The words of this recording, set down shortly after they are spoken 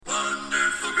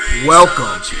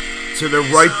Welcome to the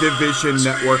Right Division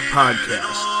Network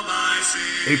podcast,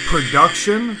 a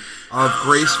production of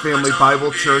Grace Family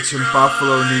Bible Church in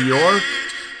Buffalo, New York.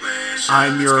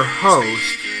 I'm your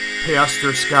host,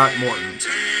 Pastor Scott Morton.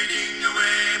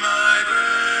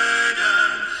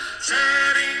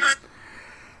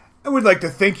 I would like to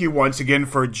thank you once again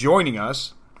for joining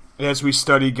us as we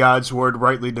study God's Word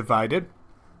rightly divided.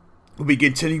 We'll be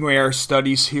continuing our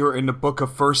studies here in the book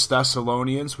of 1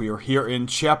 Thessalonians. We are here in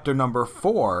chapter number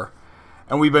 4,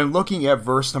 and we've been looking at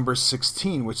verse number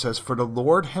 16, which says, "For the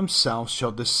Lord himself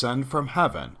shall descend from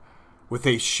heaven with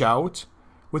a shout,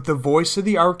 with the voice of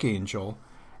the archangel,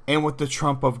 and with the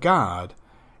trump of God,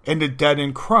 and the dead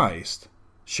in Christ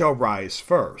shall rise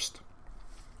first."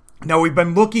 Now, we've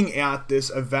been looking at this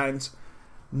event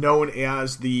known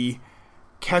as the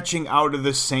catching out of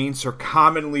the saints, or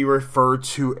commonly referred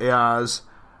to as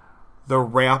the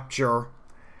rapture,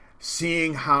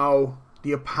 seeing how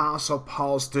the Apostle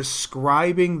Paul's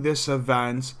describing this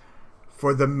event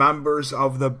for the members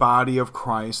of the body of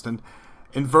Christ. And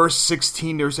in verse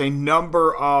 16, there's a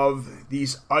number of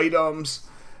these items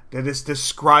that is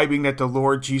describing that the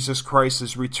Lord Jesus Christ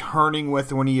is returning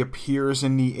with when he appears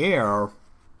in the air.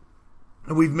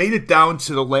 And we've made it down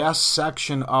to the last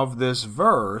section of this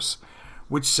verse,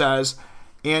 which says,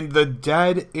 "And the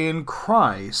dead in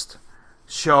Christ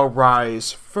shall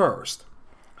rise first."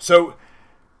 So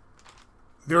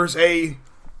there's a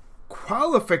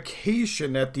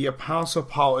qualification that the Apostle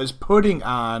Paul is putting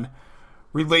on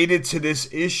related to this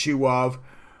issue of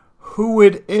who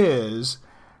it is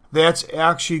that's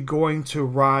actually going to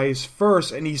rise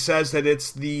first. And he says that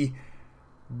it's the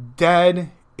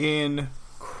dead in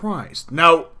Christ.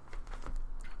 Now,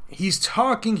 he's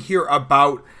talking here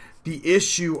about the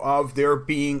issue of there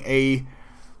being a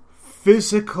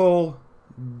physical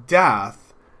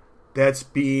death that's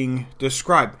being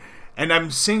described. And I'm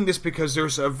saying this because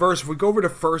there's a verse, if we go over to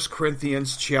 1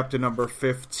 Corinthians chapter number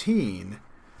 15,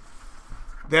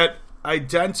 that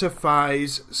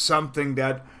identifies something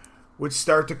that would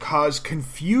start to cause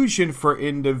confusion for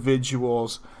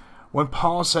individuals when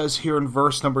Paul says here in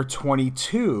verse number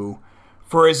 22,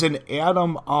 "For as in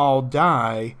Adam all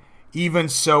die, even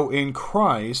so in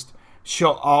Christ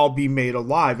shall all be made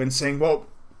alive." And saying, well,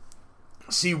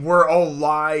 see, we're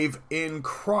alive in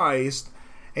Christ.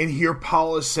 And here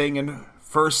Paul is saying in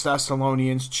 1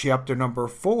 Thessalonians chapter number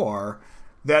 4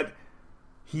 that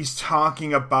he's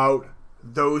talking about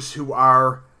those who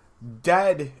are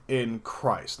dead in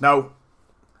Christ. Now,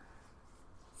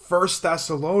 1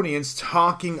 Thessalonians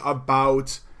talking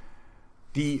about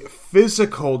the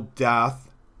physical death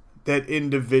that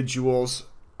individuals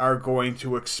are going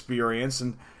to experience,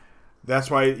 and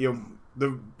that's why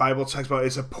the Bible talks about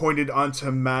it's appointed unto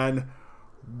men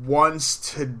once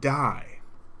to die.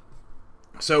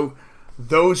 So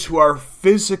those who are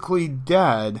physically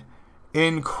dead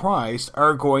in Christ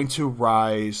are going to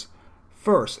rise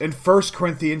first. In 1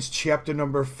 Corinthians chapter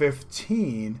number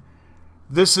 15,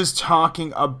 this is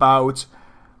talking about,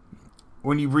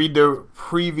 when you read the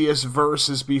previous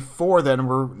verses before that, and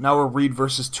we'll read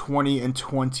verses 20 and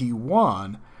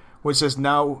 21, which says,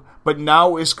 But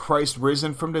now is Christ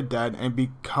risen from the dead, and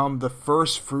become the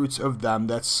first fruits of them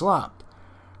that slept.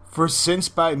 For since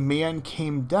by man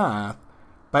came death,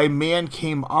 by man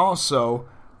came also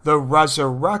the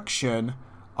resurrection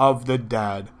of the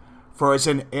dead. For as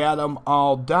in Adam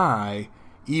all die,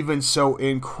 even so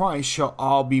in Christ shall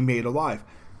all be made alive."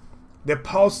 That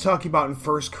Paul's talking about in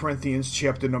 1 Corinthians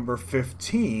chapter number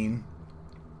 15,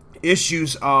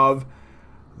 issues of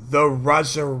the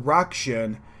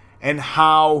resurrection and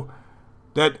how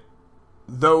that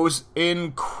those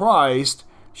in Christ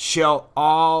shall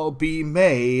all be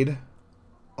made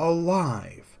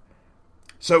alive.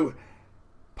 So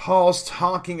Paul's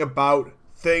talking about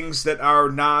things that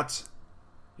are not,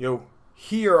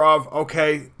 here of,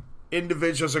 okay,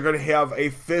 individuals are going to have a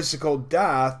physical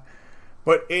death,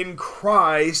 but in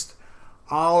Christ,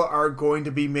 all are going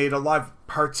to be made alive,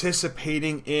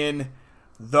 participating in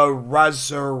the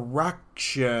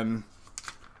resurrection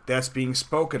that's being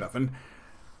spoken of. And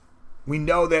we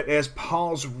know that as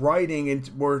Paul's writing, and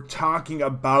we're talking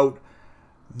about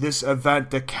this event,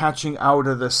 the catching out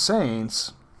of the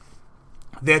saints,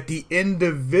 that the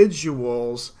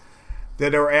individuals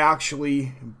that are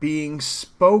actually being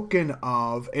spoken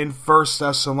of in 1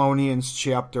 Thessalonians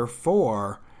chapter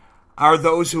 4 are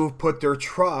those who have put their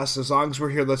trust. As long as we're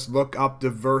here, let's look up to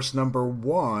verse number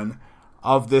 1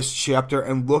 of this chapter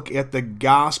and look at the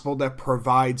gospel that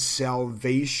provides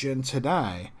salvation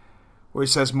today, where it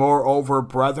says, "Moreover,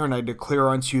 brethren, I declare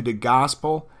unto you the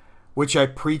gospel which I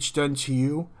preached unto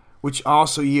you, which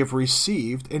also ye have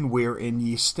received, and wherein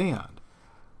ye stand,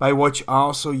 by which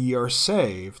also ye are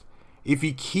saved, if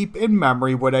ye keep in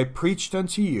memory what I preached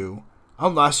unto you,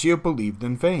 unless ye have believed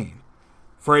in vain.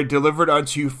 For I delivered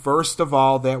unto you first of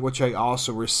all that which I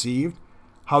also received,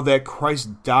 how that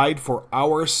Christ died for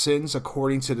our sins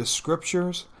according to the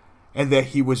Scriptures, and that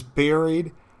he was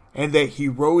buried, and that he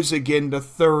rose again the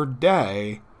third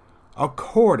day,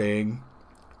 according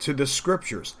to the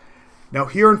Scriptures. Now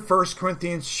here in 1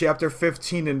 Corinthians chapter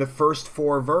 15, in the first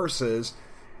 4 verses,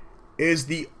 is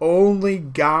the only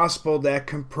gospel that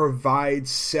can provide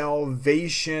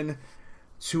salvation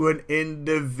to an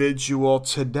individual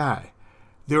today.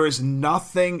 There is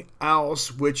nothing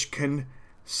else which can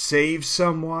save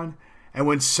someone. And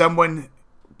when someone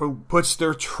puts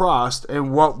their trust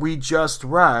in what we just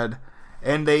read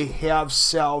and they have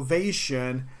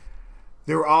salvation,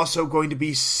 they're also going to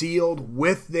be sealed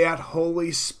with that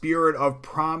Holy Spirit of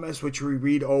promise, which we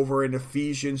read over in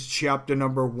Ephesians chapter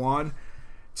number 1,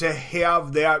 to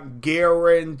have that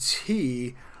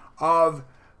guarantee of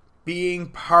being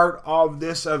part of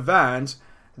this event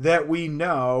that we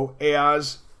know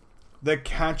as the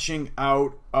catching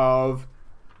out of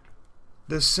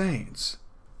the saints.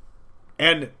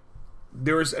 And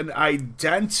there's an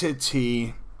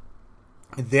identity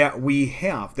that we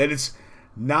have, that it's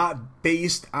not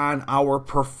based on our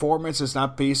performance, it's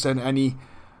not based on any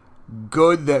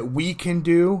good that we can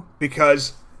do,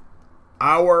 because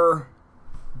our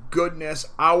goodness,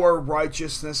 our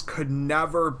righteousness could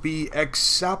never be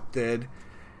accepted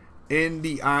in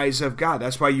the eyes of God.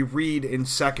 That's why you read in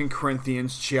 2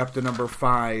 Corinthians chapter number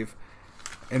 5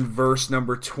 and verse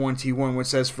number 21, which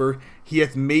says, for he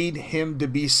hath made him to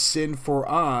be sin for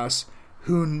us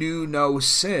who knew no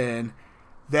sin,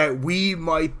 that we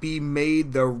might be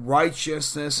made the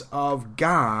righteousness of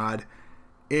God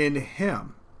in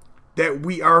him. That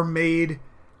we are made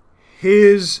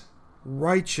his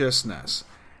righteousness.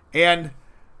 And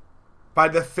by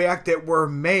the fact that we're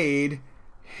made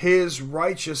his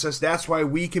righteousness, that's why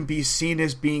we can be seen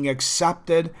as being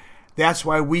accepted. That's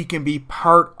why we can be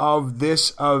part of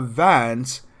this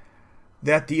event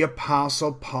that the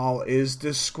Apostle Paul is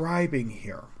describing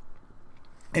here.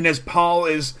 And as Paul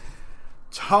is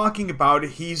talking about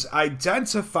it, he's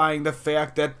identifying the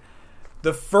fact that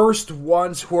the first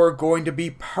ones who are going to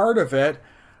be part of it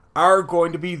are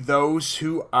going to be those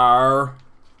who are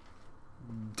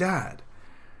dead.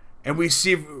 And we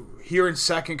see here in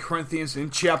 2 Corinthians in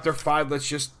chapter 5, let's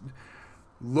just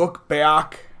look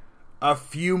back a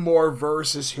few more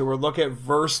verses here. We'll look at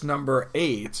verse number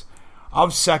 8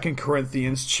 of 2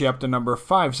 Corinthians chapter number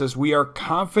 5. It says, we are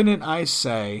confident, I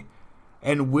say,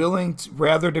 and willing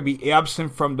rather to be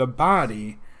absent from the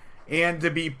body and to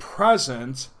be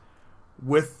present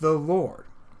with the Lord.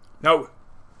 Now,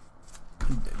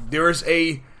 there is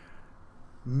a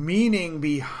meaning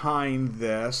behind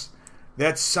this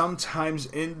that sometimes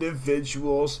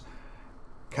individuals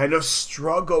kind of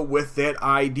struggle with, that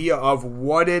idea of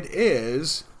what it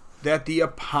is that the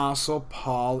Apostle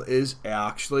Paul is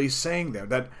actually saying there.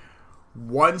 That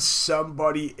once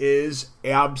somebody is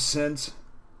absent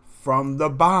from the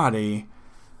body,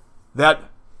 that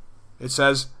it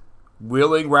says,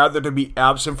 willing rather to be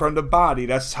absent from the body,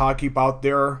 that's talking about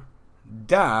their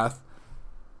death,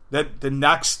 that the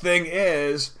next thing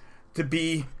is to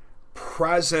be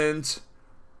present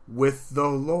with the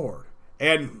Lord.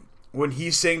 And when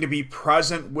he's saying to be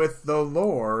present with the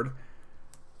Lord,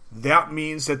 that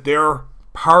means that they're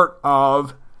part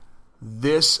of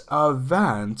this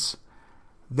event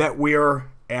that we're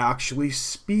actually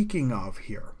speaking of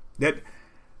here. That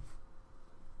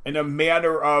in a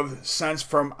matter of sense,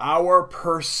 from our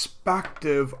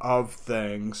perspective of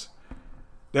things,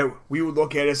 that we would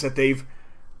look at is that they've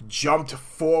jumped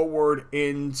forward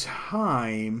in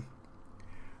time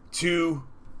to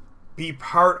be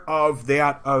part of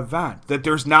that event. That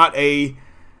there's not a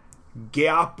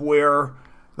gap where,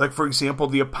 like for example,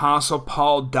 the Apostle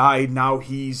Paul died, now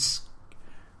he's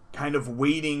kind of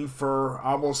waiting for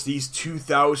almost these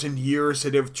 2,000 years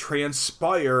that have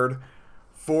transpired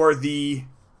for the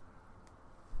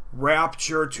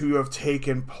rapture to have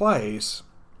taken place,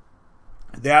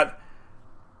 that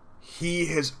he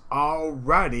is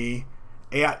already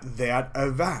at that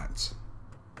event.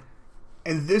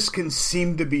 And this can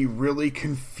seem to be really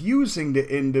confusing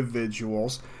to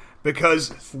individuals, because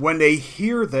when they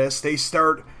hear this, they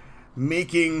start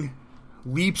making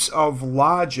leaps of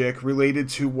logic related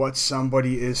to what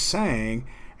somebody is saying,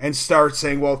 and start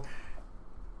saying, well,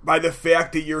 by the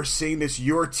fact that you're saying this,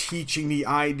 you're teaching the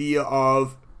idea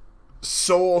of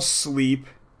soul sleep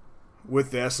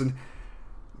with this. And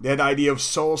that idea of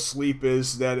soul sleep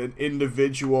is that an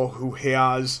individual who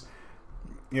has,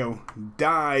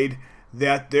 died,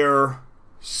 that their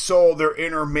soul, their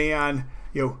inner man,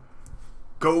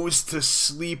 goes to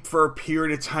sleep for a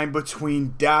period of time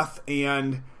between death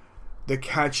and the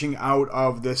catching out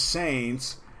of the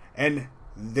saints. And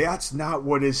that's not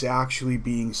what is actually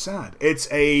being said.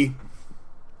 It's a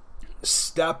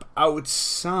step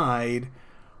outside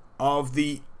of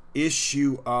the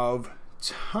issue of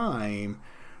time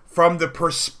from the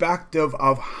perspective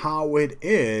of how it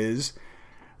is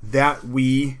that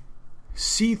we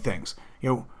see things.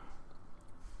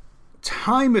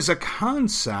 Time is a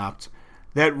concept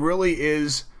that really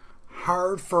is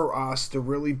hard for us to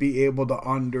really be able to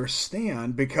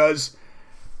understand, because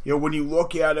when you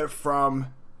look at it from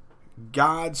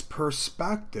God's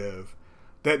perspective,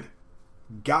 that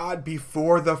God,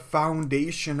 before the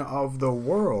foundation of the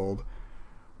world,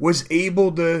 was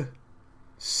able to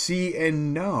see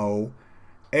and know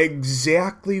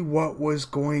exactly what was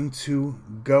going to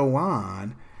go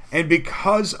on, and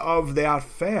because of that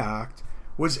fact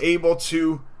was able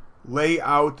to lay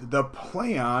out the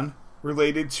plan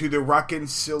related to the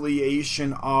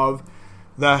reconciliation of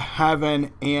the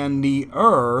heaven and the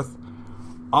earth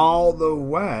all the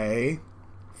way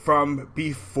from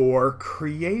before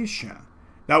creation.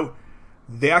 Now,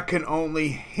 that can only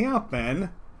happen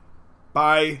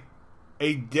by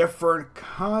a different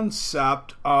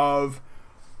concept of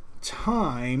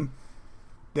time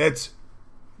that's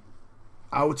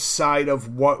outside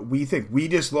of what we think. We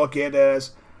just look at it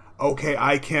as, okay,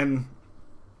 I can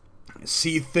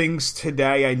see things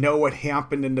today. I know what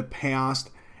happened in the past,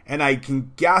 and I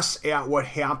can guess at what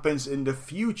happens in the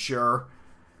future,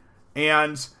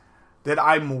 and that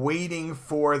I'm waiting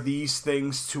for these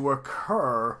things to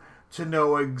occur to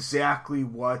know exactly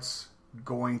what's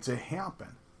going to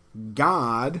happen.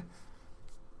 God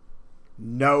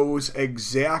knows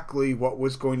exactly what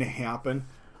was going to happen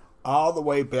all the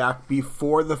way back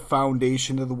before the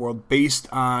foundation of the world, based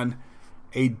on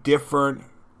a different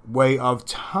way of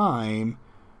time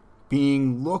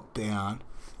being looked at.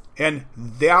 And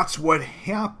that's what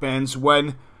happens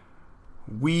when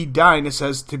we die, and it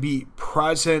says to be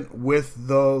present with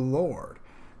the Lord.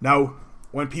 Now,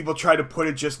 when people try to put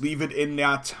it, just leave it in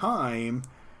that time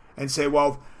and say,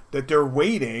 well, that they're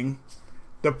waiting,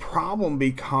 the problem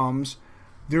becomes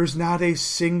there's not a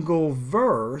single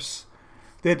verse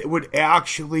that would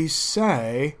actually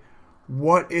say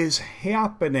what is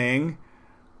happening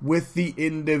with the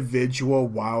individual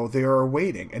while they are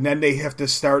waiting. And then they have to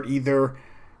start either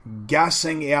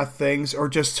guessing at things or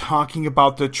just talking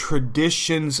about the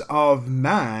traditions of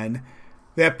men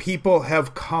that people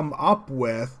have come up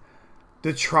with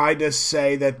to try to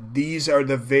say that these are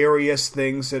the various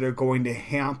things that are going to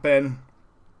happen.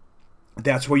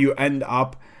 That's where you end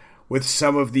up with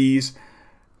some of these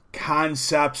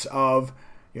concepts of,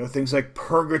 things like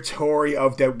purgatory,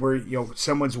 of that where,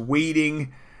 someone's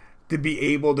waiting to be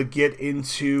able to get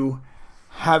into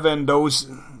heaven. Those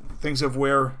things of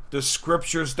where the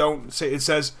scriptures don't say, it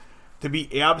says to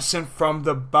be absent from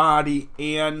the body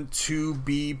and to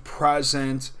be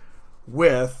present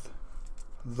with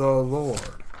the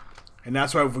Lord. And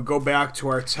that's why if we go back to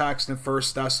our text in 1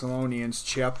 Thessalonians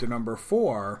chapter number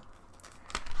 4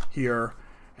 here,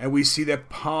 and we see that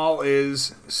Paul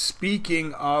is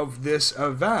speaking of this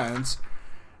event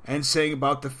and saying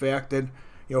about the fact that,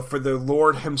 for the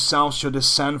Lord himself shall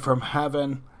descend from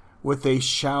heaven with a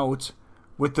shout,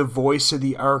 with the voice of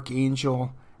the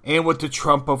archangel, and with the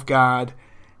trump of God,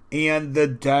 and the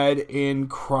dead in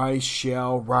Christ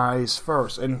shall rise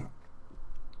first. And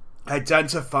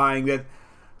identifying that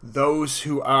those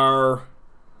who are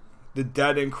the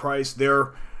dead in Christ,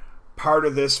 they're part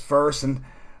of this first, and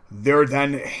they're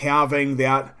then having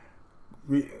that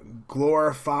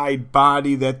glorified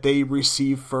body that they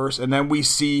receive first. And then we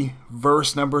see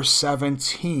verse number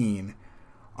 17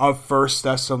 of 1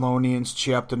 Thessalonians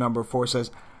chapter number 4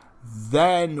 says,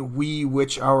 then we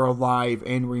which are alive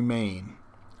and remain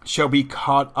shall be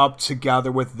caught up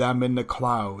together with them in the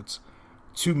clouds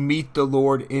to meet the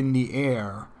Lord in the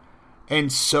air,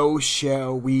 and so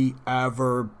shall we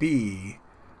ever be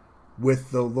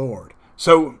with the Lord.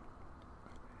 So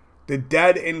the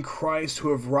dead in Christ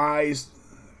who have risen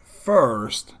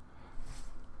first,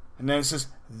 and then it says,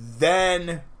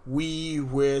 then we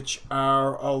which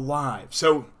are alive.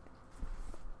 So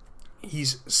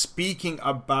he's speaking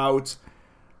about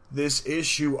this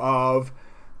issue of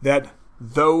that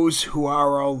those who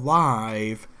are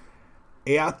alive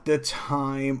at the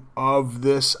time of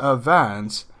this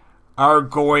event are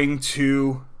going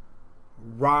to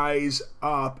rise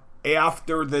up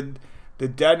after the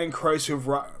dead in Christ who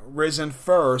have risen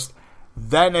first.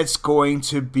 Then it's going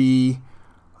to be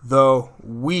the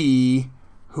we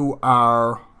who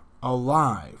are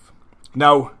alive.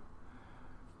 Now,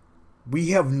 we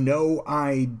have no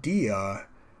idea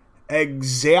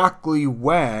exactly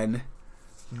when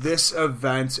this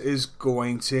event is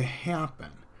going to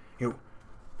happen.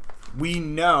 We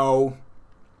know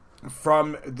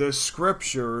from the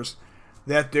scriptures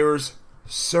that there's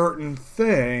certain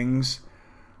things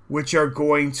which are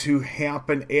going to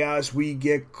happen as we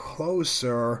get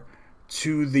closer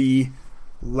to the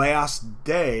last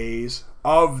days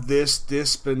of this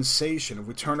dispensation. If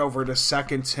we turn over to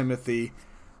 2 Timothy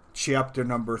chapter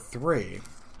number 3,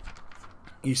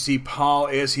 you see Paul,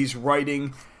 as he's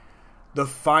writing the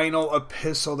final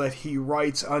epistle that he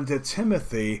writes unto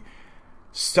Timothy,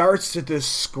 starts to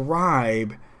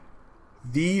describe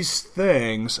these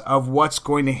things of what's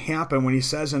going to happen when he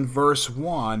says in verse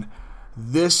 1,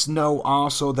 "This know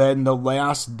also that in the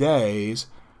last days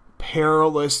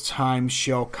perilous times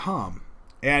shall come."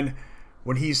 And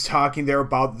when he's talking there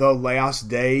about the last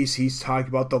days, he's talking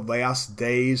about the last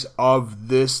days of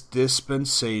this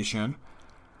dispensation.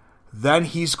 Then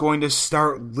he's going to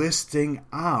start listing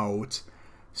out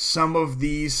some of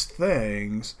these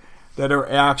things that are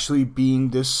actually being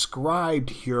described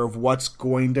here of what's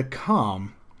going to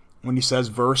come. When he says,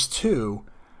 verse 2,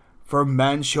 "For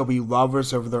men shall be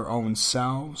lovers of their own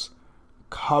selves,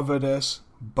 covetous,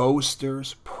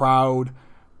 boasters, proud,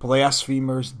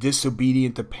 blasphemers,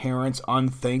 disobedient to parents,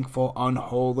 unthankful,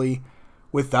 unholy,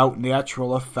 without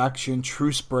natural affection,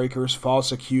 truce breakers,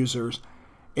 false accusers,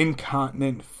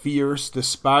 incontinent, fierce,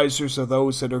 despisers of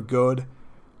those that are good,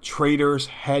 traitors,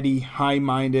 heady,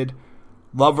 high-minded,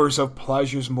 lovers of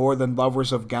pleasures more than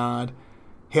lovers of God,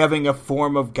 having a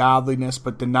form of godliness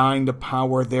but denying the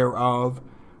power thereof.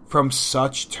 From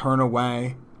such turn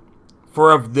away.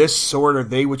 For of this sort are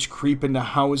they which creep into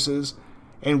houses,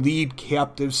 and lead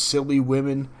captive silly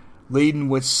women, laden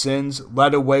with sins,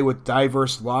 led away with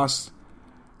diverse lusts,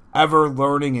 ever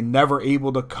learning and never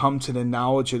able to come to the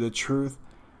knowledge of the truth.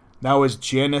 Now as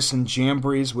Jannes and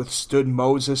Jambres withstood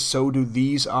Moses, so do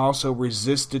these also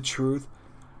resist the truth.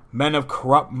 Men of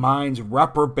corrupt minds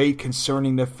reprobate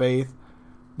concerning the faith,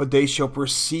 but they shall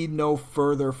proceed no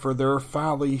further, for their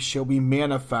folly shall be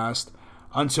manifest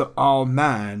unto all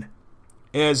men,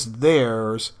 as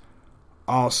theirs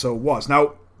also was."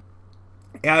 Now,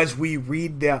 as we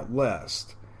read that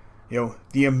list,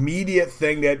 the immediate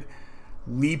thing that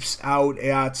leaps out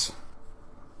at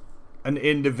an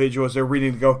individual as they're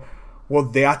reading to go, well,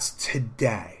 that's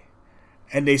today.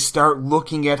 And they start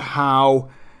looking at how,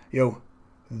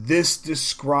 this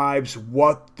describes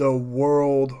what the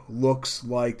world looks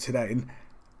like today. And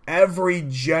every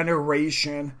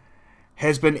generation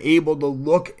has been able to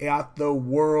look at the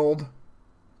world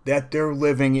that they're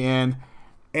living in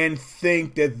and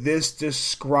think that this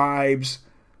describes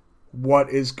what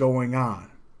is going on.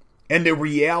 And the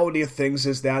reality of things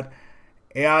is that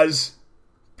as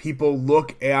people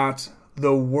look at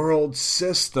the world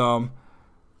system,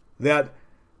 that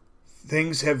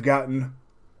things have gotten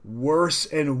worse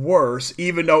and worse,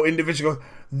 even though individuals,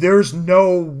 there's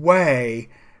no way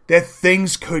that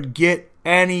things could get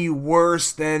any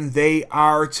worse than they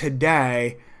are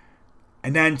today.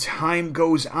 And then time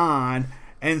goes on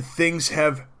and things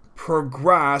have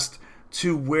progressed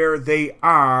to where they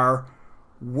are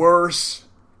worse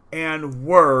and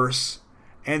worse,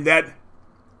 and that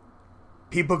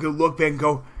people could look back and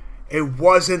go, it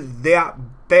wasn't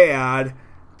that bad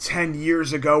 10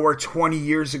 years ago or 20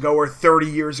 years ago or 30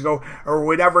 years ago or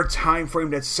whatever time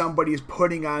frame that somebody is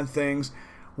putting on things,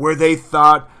 where they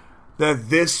thought that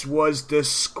this was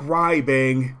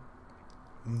describing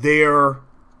their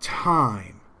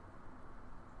time.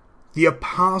 The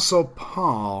Apostle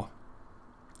Paul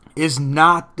is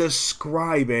not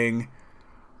describing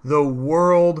the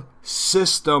world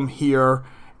system here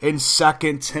in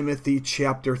 2 Timothy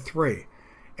chapter 3.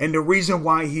 And the reason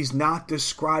why he's not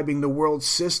describing the world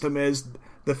system is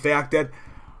the fact that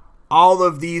all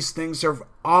of these things have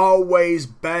always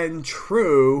been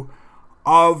true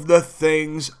of the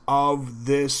things of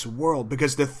this world,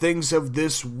 because the things of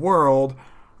this world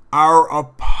are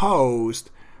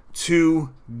opposed to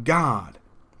God.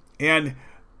 And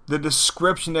the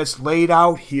description that's laid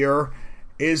out here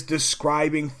is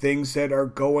describing things that are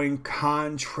going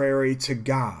contrary to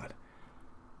God.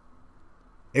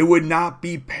 It would not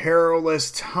be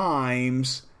perilous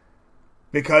times,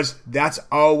 because that's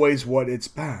always what it's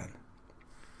been.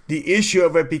 The issue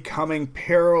of it becoming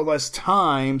perilous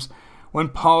times, when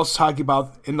Paul's talking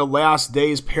about in the last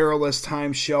days perilous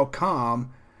times shall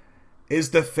come,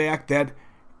 is the fact that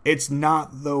it's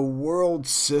not the world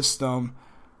system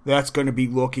that's going to be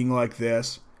looking like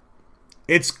this.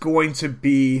 It's going to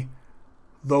be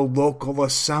the local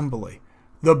assembly,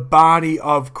 the body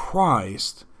of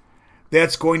Christ,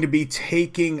 that's going to be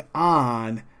taking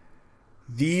on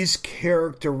these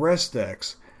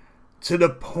characteristics to the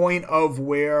point of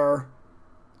where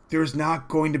there's not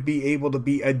going to be able to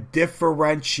be a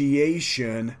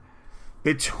differentiation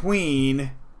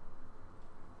between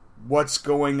what's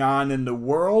going on in the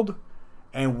world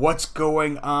and what's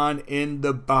going on in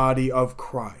the body of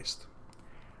Christ.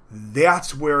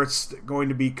 That's where it's going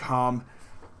to become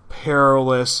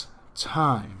perilous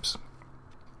times.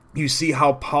 You see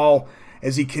how Paul,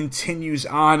 as he continues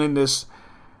on in this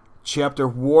chapter,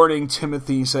 warning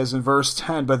Timothy, he says in verse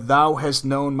 10, "But thou hast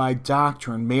known my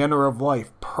doctrine, manner of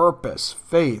life, purpose,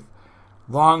 faith,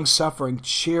 long-suffering,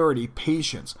 charity,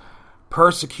 patience,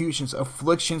 persecutions,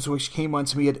 afflictions which came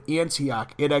unto me at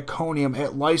Antioch, at Iconium,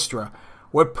 at Lystra,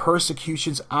 what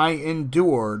persecutions I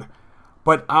endured,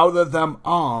 but out of them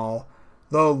all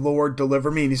the Lord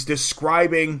delivered me." And he's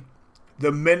describing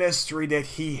the ministry that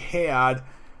he had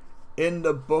in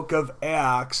the book of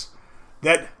Acts,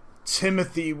 that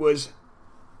Timothy was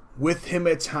with him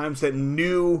at times, that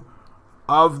knew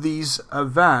of these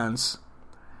events.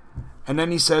 And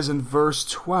then he says in verse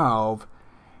 12,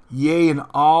 "Yea, and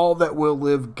all that will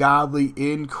live godly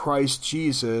in Christ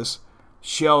Jesus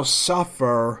shall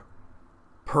suffer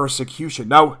persecution."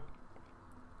 Now,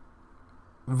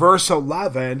 verse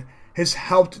 11 has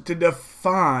helped to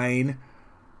define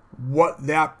what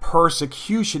that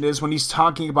persecution is when he's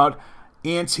talking about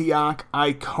Antioch,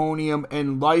 Iconium,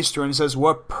 and Lystra, and it says,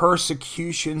 "What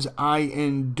persecutions I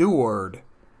endured."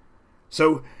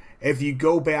 So if you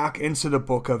go back into the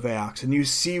book of Acts and you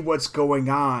see what's going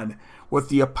on with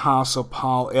the Apostle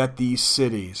Paul at these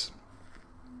cities,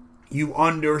 you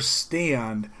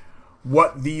understand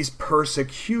what these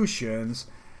persecutions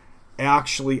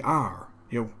actually are.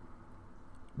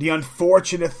 The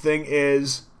unfortunate thing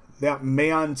is that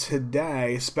man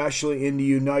today, especially in the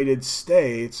United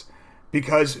States,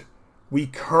 because we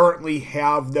currently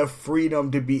have the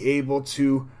freedom to be able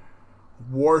to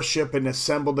worship and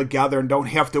assemble together and don't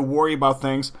have to worry about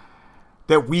things,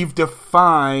 that we've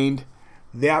defined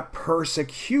that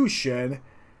persecution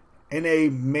in a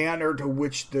manner to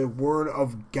which the Word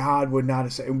of God would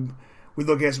not say. We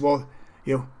look at it as, well,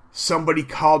 somebody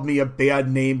called me a bad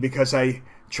name because I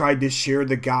tried to share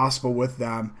the gospel with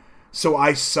them, so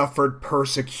I suffered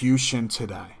persecution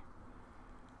today.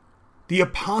 The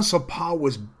Apostle Paul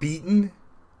was beaten.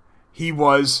 He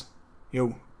was,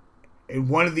 in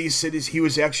one of these cities, he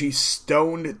was actually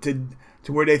stoned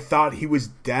to where they thought he was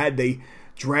dead. They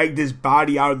dragged his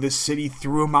body out of the city,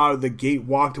 threw him out of the gate,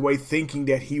 walked away thinking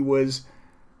that he was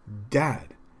dead.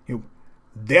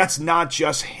 That's not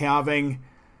just having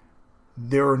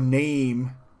their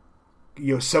name,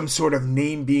 some sort of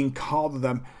name being called to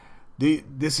them.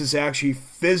 This is actually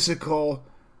physical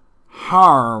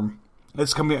harm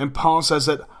that's coming. And Paul says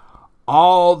that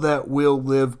all that will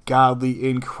live godly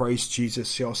in Christ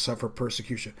Jesus shall suffer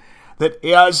persecution. That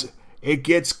as it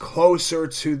gets closer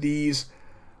to these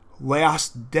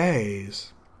last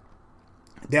days,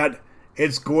 that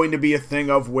it's going to be a thing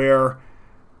of where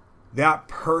that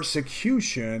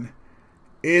persecution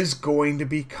is going to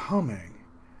be coming.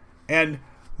 And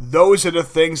those are the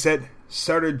things that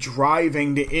started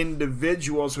driving the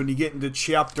individuals when you get into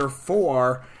chapter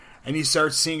 4 and you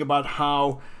start seeing about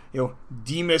how,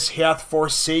 Demas hath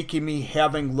forsaken me,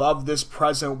 having loved this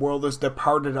present world, is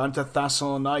departed unto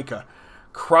Thessalonica,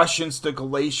 Crescens to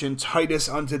Galatia, Titus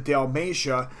unto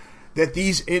Dalmatia, that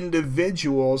these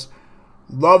individuals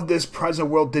loved this present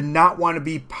world, did not want to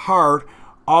be part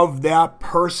of that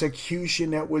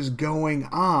persecution that was going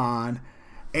on,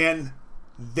 and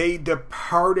they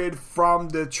departed from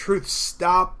the truth,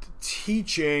 stopped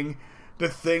teaching the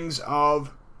things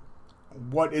of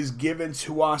what is given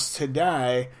to us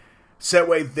today, so that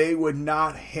way they would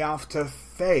not have to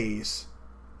face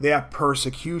that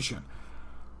persecution.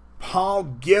 Paul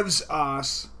gives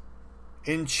us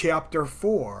in chapter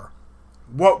 4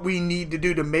 what we need to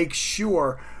do to make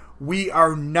sure we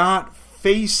are not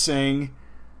facing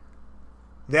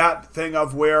that thing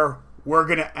of where we're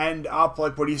going to end up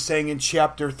like what he's saying in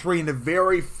chapter 3. And the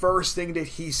very first thing that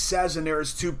he says in there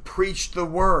is to preach the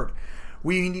word.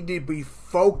 We need to be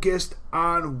focused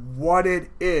on what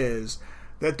it is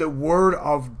that the word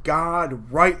of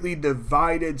God, rightly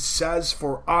divided, says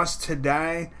for us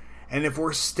today. And if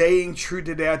we're staying true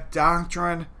to that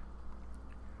doctrine,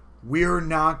 we're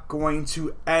not going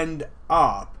to end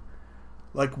up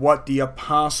like what the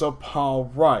Apostle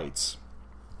Paul writes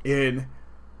in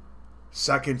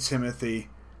 2 Timothy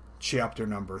chapter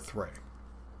number 3.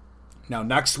 Now,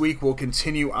 next week we'll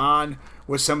continue on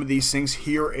with some of these things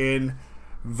here in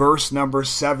verse number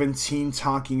 17,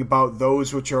 talking about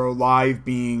those which are alive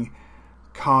being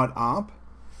caught up.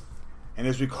 And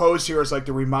as we close here, I'd like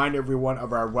to remind everyone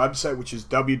of our website, which is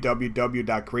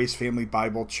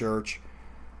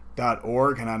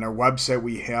www.gracefamilybiblechurch.org. And on our website,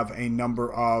 we have a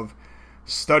number of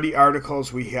study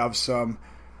articles. We have some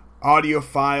audio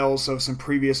files of some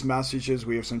previous messages.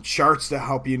 We have some charts to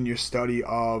help you in your study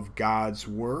of God's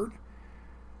Word.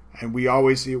 And we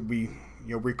always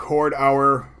record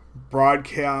our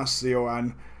broadcasts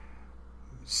on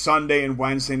Sunday and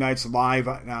Wednesday nights live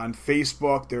on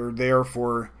Facebook. They're there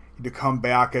for you to come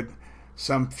back at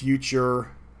some future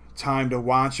time to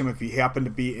watch them. If you happen to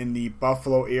be in the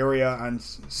Buffalo area on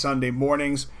Sunday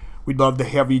mornings, we'd love to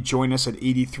have you join us at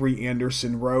 83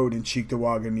 Anderson Road in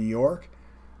Cheektowaga, New York,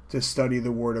 to study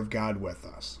the Word of God with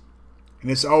us.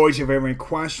 And as always, if you have any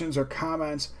questions or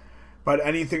comments about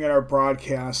anything in our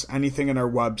broadcast, anything in our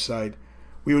website,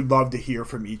 we would love to hear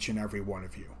from each and every one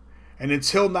of you. And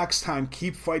until next time,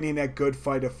 keep fighting that good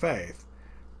fight of faith,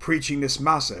 preaching this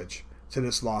message to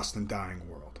this lost and dying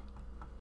world.